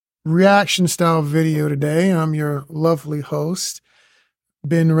reaction style video today. I'm your lovely host,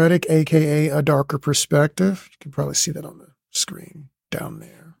 Ben Reddick, aka A Darker Perspective. You can probably see that on the screen down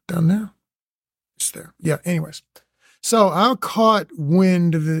there. Down there? It's there. Yeah, anyways. So I caught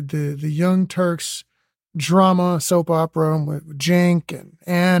wind of the Young Turks drama soap opera with Cenk and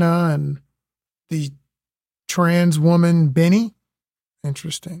Anna and the trans woman Benny.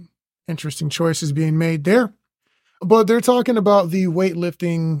 Interesting choices being made there. But they're talking about the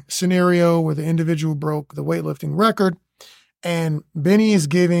weightlifting scenario where the individual broke the weightlifting record, and Benny is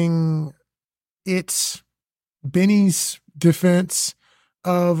giving Benny's defense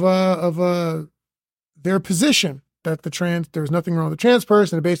of their position that there's nothing wrong with the trans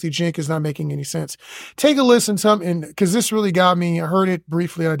person, and basically Cenk is not making any sense. Take a listen because this really got me. I heard it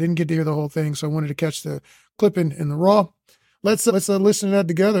briefly. I didn't get to hear the whole thing, so I wanted to catch the clip in the raw. Let's listen to that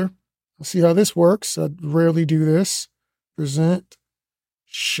together. Let's see how this works. I rarely do this. Present,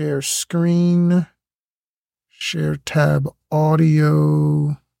 share screen, share tab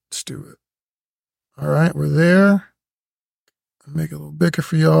audio. Let's do it. All right, we're there. Make it a little bigger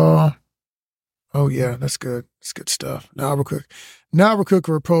for y'all. Oh yeah, that's good. That's good stuff. Now we're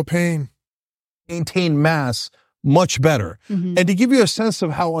cooking with propane. Maintain mass much better. Mm-hmm. And to give you a sense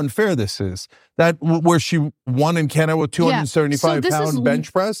of how unfair this is, that where she won in Canada with 275 pound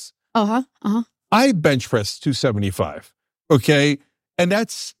bench press. I bench press 275. Okay. And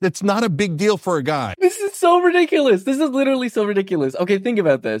that's not a big deal for a guy. This is so ridiculous. This is literally so ridiculous. Okay, think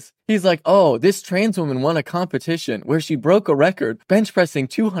about this. He's like, oh, this trans woman won a competition where she broke a record bench pressing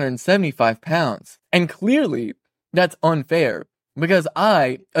 275 pounds. And clearly that's unfair because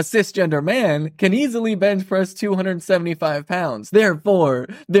I, a cisgender man, can easily bench press 275 pounds. Therefore,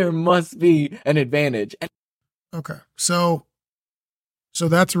 there must be an advantage. Okay. So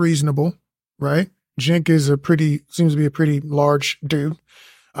that's reasonable, right? Cenk seems to be a pretty large dude.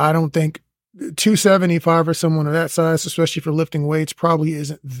 I don't think 275 for someone of that size, especially for lifting weights, probably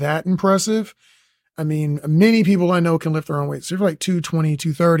isn't that impressive. I mean, many people I know can lift their own weights. So if you're like 220,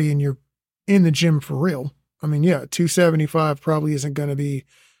 230 and you're in the gym for real, I mean, yeah, 275 probably isn't going to be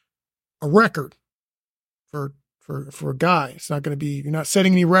a record for a guy. It's not going to be, you're not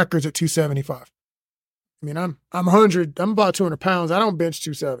setting any records at 275. I mean, I'm about 200 pounds. I don't bench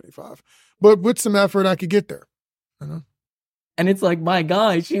 275. But with some effort, I could get there. You know? And it's like, my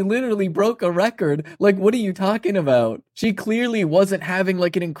guy, she literally broke a record. Like, what are you talking about? She clearly wasn't having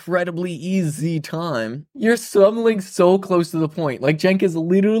like an incredibly easy time. You're stumbling so close to the point. Like, Cenk is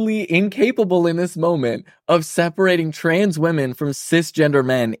literally incapable in this moment of separating trans women from cisgender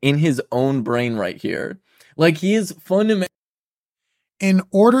men in his own brain right here. Like, he is fundamentally... In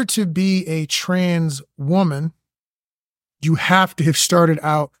order to be a trans woman, you have to have started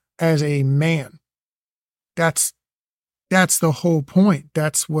out as a man. That's the whole point.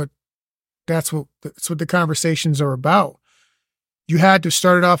 That's what the conversations are about. You had to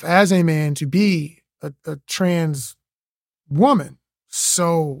start it off as a man to be a trans woman.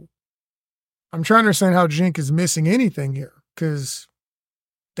 So I'm trying to understand how Cenk is missing anything here, because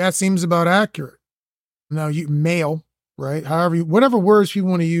that seems about accurate. Now, you male, right? Whatever words you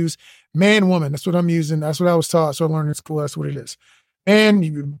want to use, man, woman. That's what I'm using. That's what I was taught. So I learned in school. That's what it is. And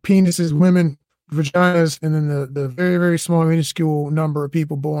penises, women, vaginas, and then the very, very small, minuscule number of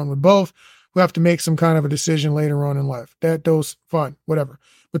people born with both who have to make some kind of a decision later on in life. Those, fine, whatever.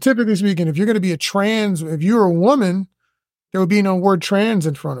 But typically speaking, if you're going to be if you're a woman, there would be no word trans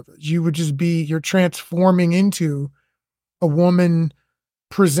in front of it. You would just you're transforming into a woman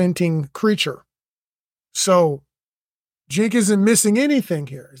presenting creature. So Cenk isn't missing anything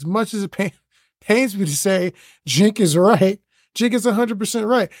here. As much as it pains me to say Cenk is right, Cenk is 100%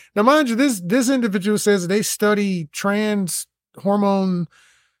 right. Now, mind you, this individual says they study trans hormone,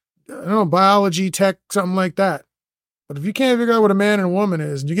 biology, tech, something like that. But if you can't figure out what a man and a woman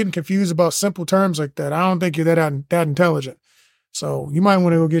is, and you're getting confused about simple terms like that, I don't think you're that intelligent. So you might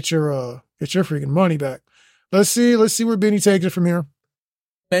want to go get your freaking money back. Let's see where Benny takes it from here.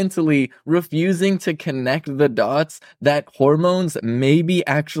 Mentally refusing to connect the dots that hormones maybe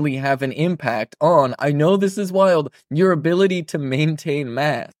actually have an impact on, I know this is wild, your ability to maintain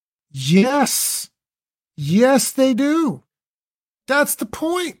mass. Yes, they do. That's the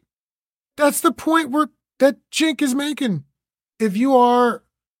point. That's the point that Cenk is making. If you are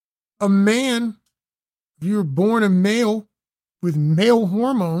a man, if you're born a male with male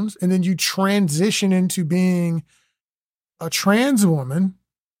hormones, and then you transition into being a trans woman,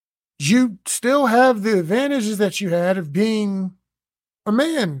 you still have the advantages that you had of being a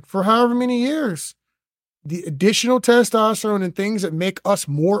man for however many years. The additional testosterone and things that make us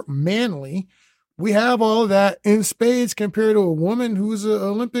more manly We have all of that in spades compared to a woman who's an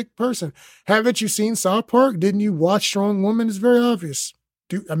Olympic person. Haven't you seen South Park? Didn't you watch Strong Woman? It's very obvious.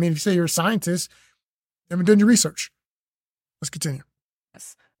 If you say you're a scientist, haven't done your research. Let's continue.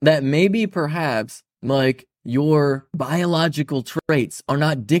 That maybe perhaps like your biological traits are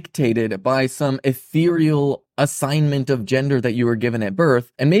not dictated by some ethereal assignment of gender that you were given at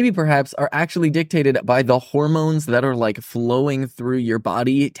birth, and maybe perhaps are actually dictated by the hormones that are like flowing through your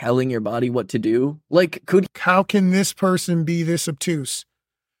body, telling your body what to do. Like, how can this person be this obtuse?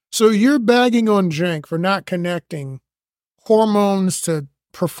 So you're bagging on Cenk for not connecting hormones to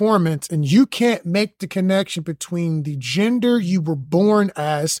performance, and you can't make the connection between the gender you were born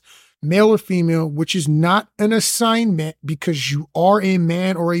as, male or female, which is not an assignment because you are a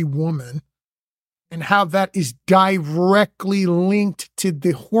man or a woman, and how that is directly linked to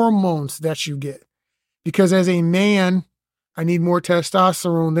the hormones that you get. Because as a man, I need more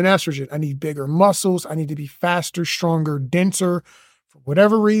testosterone than estrogen. I need bigger muscles. I need to be faster, stronger, denser for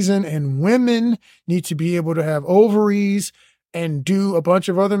whatever reason. And women need to be able to have ovaries and do a bunch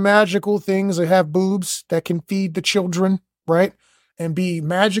of other magical things that have boobs that can feed the children, right? And be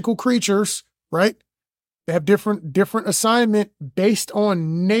magical creatures, right? They have different assignment based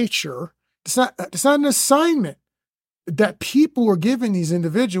on nature. It's not an assignment that people are giving these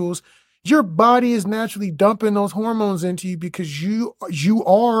individuals. Your body is naturally dumping those hormones into you because you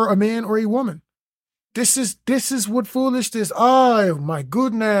are a man or a woman. This is what foolishness. Oh my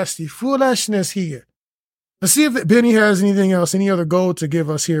goodness, the foolishness here. Let's see if Benny has anything else, any other gold to give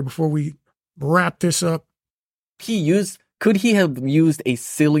us here before we wrap this up. Could he have used a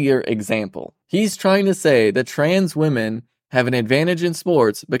sillier example? He's trying to say that trans women have an advantage in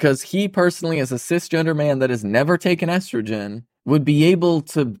sports because he personally, as a cisgender man that has never taken estrogen, would be able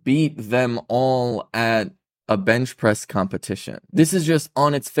to beat them all at a bench press competition. This is just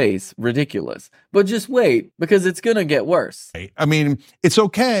on its face ridiculous. But just wait, because it's going to get worse. I mean, it's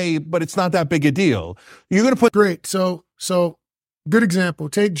okay, but it's not that big a deal. You're going to put... Great. So good example.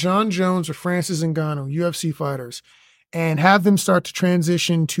 Take John Jones or Francis Ngannou, UFC fighters, and have them start to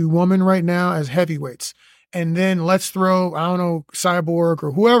transition to women right now as heavyweights. And then let's throw, I don't know, Cyborg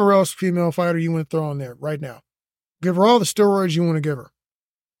or whoever else female fighter you want to throw in there right now. Give her all the steroids you want to give her.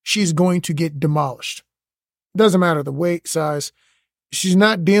 She's going to get demolished. Doesn't matter the weight, size. She's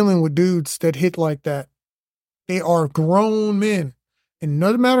not dealing with dudes that hit like that. They are grown men. And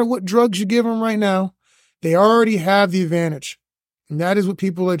no matter what drugs you give them right now, they already have the advantage. And that is what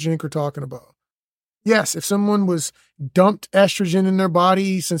people like Cenk are talking about. Yes, if someone was dumped estrogen in their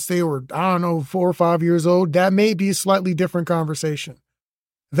body since they were, 4 or 5 years old, that may be a slightly different conversation.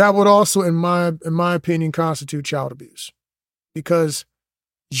 That would also, in my opinion, constitute child abuse. Because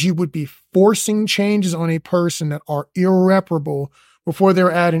you would be forcing changes on a person that are irreparable before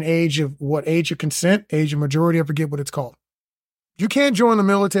they're at an age of age of consent, age of majority, I forget what it's called. You can't join the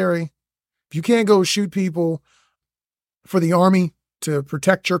military. You can't go shoot people for the army to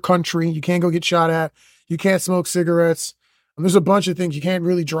protect your country. You can't go get shot at. You can't smoke cigarettes. And there's a bunch of things. You can't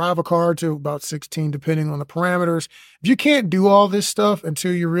really drive a car to about 16, depending on the parameters. If you can't do all this stuff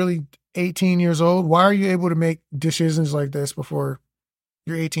until you're really 18 years old, why are you able to make decisions like this before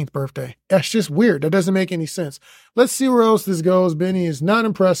your 18th birthday? That's just weird. That doesn't make any sense. Let's see where else this goes. Benny is not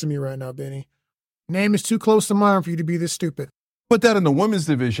impressing me right now, Benny. Name is too close to mine for you to be this stupid. Put that in the women's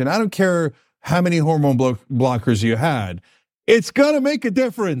division. I don't care how many hormone blockers you had. It's going to make a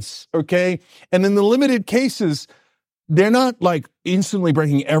difference, okay? And in the limited cases, they're not like instantly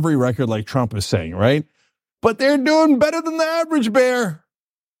breaking every record like Trump is saying, right? But they're doing better than the average bear.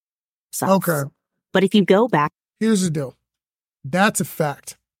 Okay. But if you go back. Here's the deal. That's a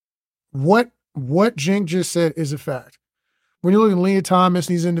fact. What Cenk just said is a fact. When you look at Leah Thomas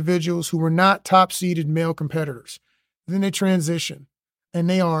and these individuals who were not top-seeded male competitors, then they transition and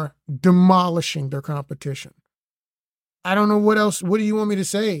they are demolishing their competition. I don't know what else. What do you want me to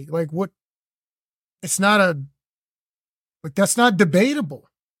say? Like what? It's not that's not debatable.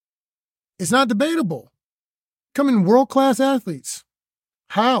 It's not debatable. Becoming world-class athletes.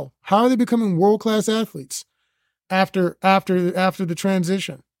 How? How are they becoming world-class athletes after the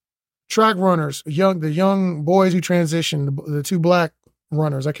transition? Track runners, the young boys who transitioned, the two black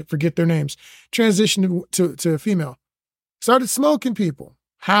runners, I can forget their names, transitioned to a female. Started smoking people.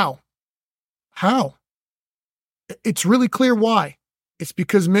 How? It's really clear why. It's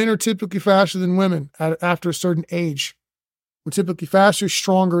because men are typically faster than women after a certain age. We're typically faster,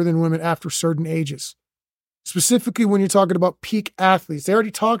 stronger than women after certain ages. Specifically when you're talking about peak athletes. They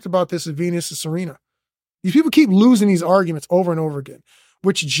already talked about this with Venus and Serena. These people keep losing these arguments over and over again.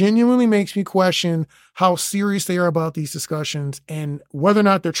 which genuinely makes me question how serious they are about these discussions and whether or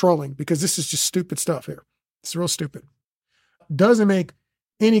not they're trolling, because this is just stupid stuff here. It's real stupid. Doesn't make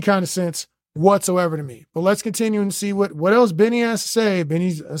any kind of sense whatsoever to me. But let's continue and see what else Benny has to say.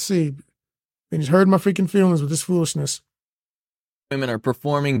 Benny's hurt my freaking feelings with this foolishness. Women are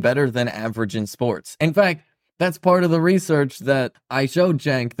performing better than average in sports. In fact, that's part of the research that I showed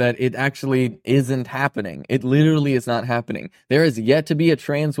Cenk, that it actually isn't happening. It literally is not happening. There is yet to be a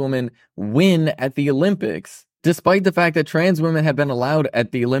trans woman win at the Olympics, despite the fact that trans women have been allowed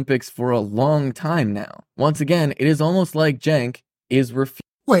at the Olympics for a long time now. Once again, it is almost like Cenk is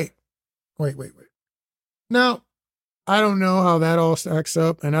Wait. Now, I don't know how that all stacks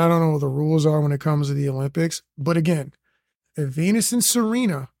up, and I don't know what the rules are when it comes to the Olympics. But again, if Venus and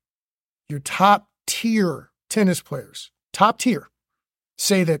Serena, your top tier tennis players, top tier,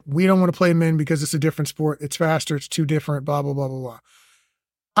 say that we don't want to play men because it's a different sport, it's faster, it's too different, blah, blah, blah, blah, blah.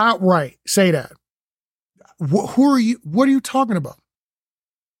 Outright say that. Who are you? What are you talking about?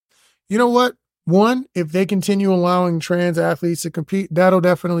 You know what? One, if they continue allowing trans athletes to compete, that'll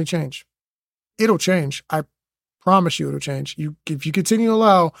definitely change. It'll change. I promise you it'll change. If you continue to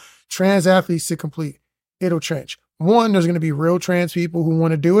allow trans athletes to compete, it'll change. One, there's going to be real trans people who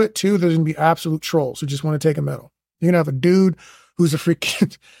want to do it. Two, there's going to be absolute trolls who just want to take a medal. You're going to have a dude who's a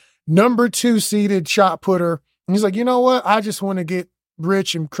freaking number 2 seeded shot putter. And he's like, you know what? I just want to get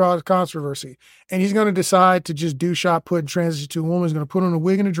rich and cause controversy. And he's going to decide to just do shot put and transition to a woman. He's going to put on a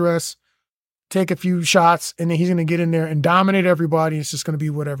wig and a dress, take a few shots, and then he's going to get in there and dominate everybody. It's just going to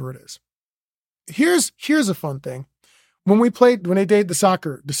be whatever it is. Here's a fun thing. When they did the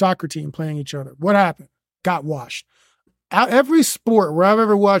soccer team playing each other, what happened? Got washed. Every sport where I've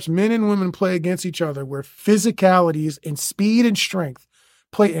ever watched men and women play against each other, where physicalities and speed and strength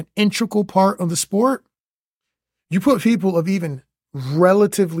play an integral part of the sport, you put people of even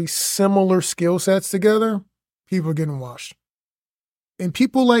relatively similar skill sets together, people are getting washed. And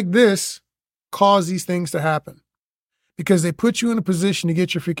people like this cause these things to happen because they put you in a position to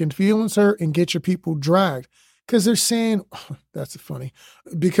get your freaking feelings hurt and get your people dragged. Because they're saying, that's funny,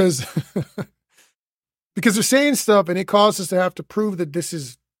 because they're saying stuff and it causes us to have to prove that this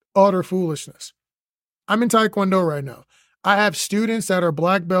is utter foolishness. I'm in Taekwondo right now. I have students that are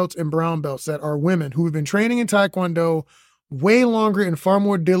black belts and brown belts that are women who have been training in Taekwondo way longer and far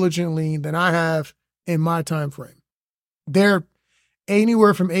more diligently than I have in my time frame. They're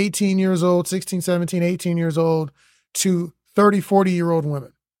anywhere from 18 years old, 16, 17, 18 years old to 30, 40-year-old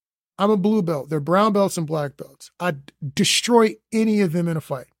women. I'm a blue belt. They're brown belts and black belts. I'd destroy any of them in a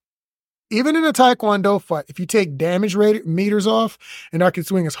fight. Even in a Taekwondo fight, if you take damage meters off and I can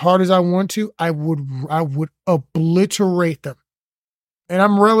swing as hard as I want to, I would obliterate them. And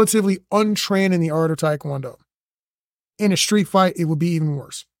I'm relatively untrained in the art of Taekwondo. In a street fight, it would be even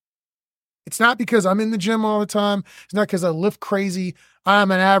worse. It's not because I'm in the gym all the time. It's not because I lift crazy.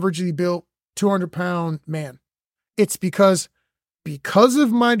 I'm an averagely built 200-pound man. It's because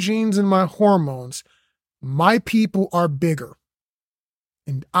of my genes and my hormones, my people are bigger.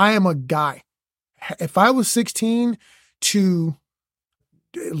 And I am a guy. If I was 16 to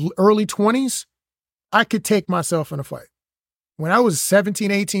early 20s, I could take myself in a fight. When I was 17,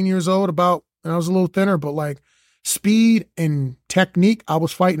 18 years old, and I was a little thinner, but like speed and technique, I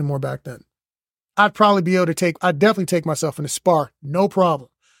was fighting more back then. I'd definitely take myself in a spar, no problem.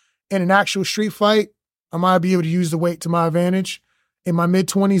 In an actual street fight, I might be able to use the weight to my advantage. In my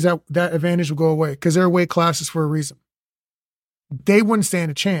mid-20s, that advantage will go away because there are weight classes for a reason. They wouldn't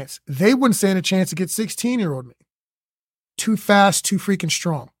stand a chance. They wouldn't stand a chance to get 16-year-old me. Too fast, too freaking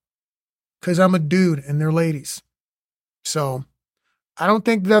strong. Because I'm a dude and they're ladies. So I don't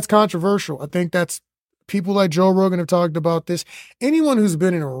think that's controversial. I think that's people like Joe Rogan have talked about this. Anyone who's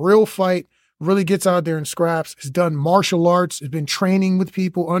been in a real fight, really gets out there and scraps, has done martial arts, has been training with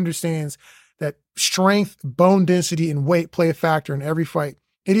people, understands that strength, bone density, and weight play a factor in every fight.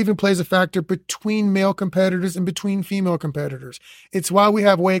 It even plays a factor between male competitors and between female competitors. It's why we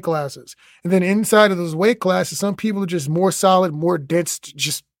have weight classes. And then inside of those weight classes, some people are just more solid, more dense,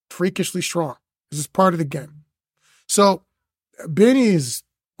 just freakishly strong. This is part of the game. So Benny is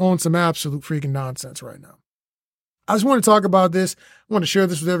on some absolute freaking nonsense right now. I just want to talk about this. I want to share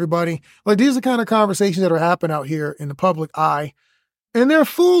this with everybody. Like, these are the kind of conversations that are happening out here in the public eye, and they're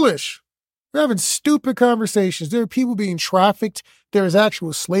foolish. We're having stupid conversations. There are people being trafficked. There is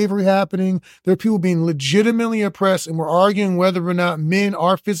actual slavery happening. There are people being legitimately oppressed, and we're arguing whether or not men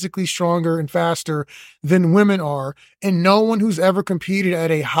are physically stronger and faster than women are. And no one who's ever competed at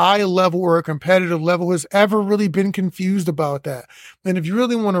a high level or a competitive level has ever really been confused about that. And if you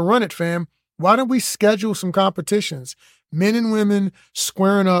really want to run it, fam, why don't we schedule some competitions? Men and women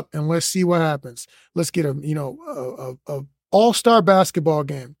squaring up, and let's see what happens. Let's get a all-star basketball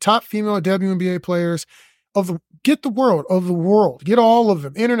game. Top female WNBA players get the world, get all of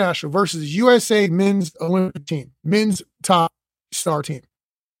them, international versus USA men's Olympic team, men's top star team.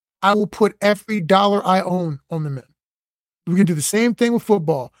 I will put every dollar I own on the men. We can do the same thing with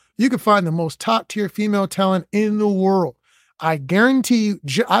football. You can find the most top-tier female talent in the world. I guarantee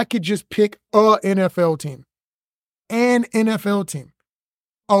you, I could just pick an NFL team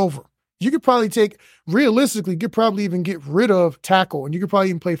over. You could probably realistically, you could probably even get rid of tackle, and you could probably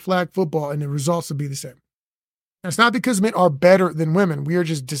even play flag football, and the results would be the same. And it's not because men are better than women. We are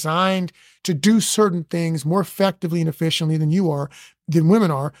just designed to do certain things more effectively and efficiently than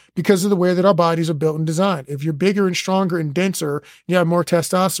women are, because of the way that our bodies are built and designed. If you're bigger and stronger and denser, you have more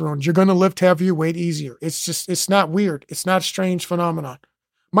testosterone, you're going to lift heavier weight easier. It's not weird. It's not a strange phenomenon.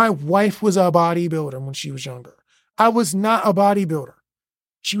 My wife was a bodybuilder when she was younger. I was not a bodybuilder.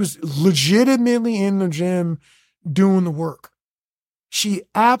 She was legitimately in the gym doing the work. She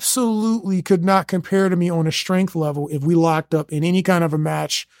absolutely could not compare to me on a strength level if we locked up in any kind of a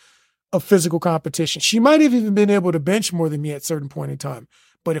match of physical competition. She might have even been able to bench more than me at a certain point in time.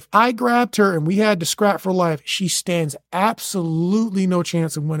 But if I grabbed her and we had to scrap for life, she stands absolutely no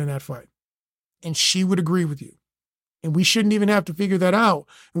chance of winning that fight. And she would agree with you. And we shouldn't even have to figure that out.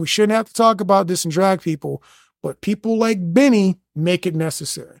 And we shouldn't have to talk about this and drag people. But people like Benny make it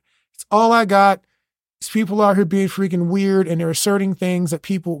necessary. It's all I got. It's people out here being freaking weird, and they're asserting things that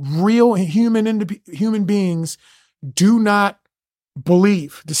real human beings do not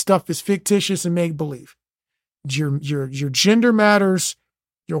believe. This stuff is fictitious and make-believe. Your gender matters.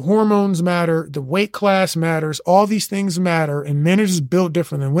 Your hormones matter. The weight class matters. All these things matter. And men are just built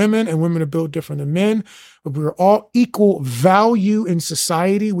different than women, and women are built different than men. But we're all equal value in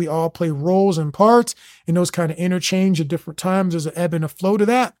society. We all play roles and parts, and those kind of interchange at different times. There's an ebb and a flow to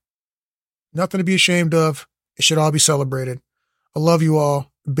that. Nothing to be ashamed of. It should all be celebrated. I love you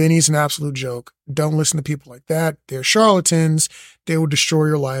all. Benny's an absolute joke. Don't listen to people like that. They're charlatans. They will destroy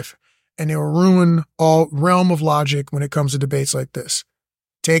your life, and they will ruin all realm of logic when it comes to debates like this.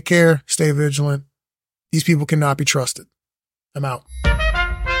 Take care. Stay vigilant. These people cannot be trusted. I'm out.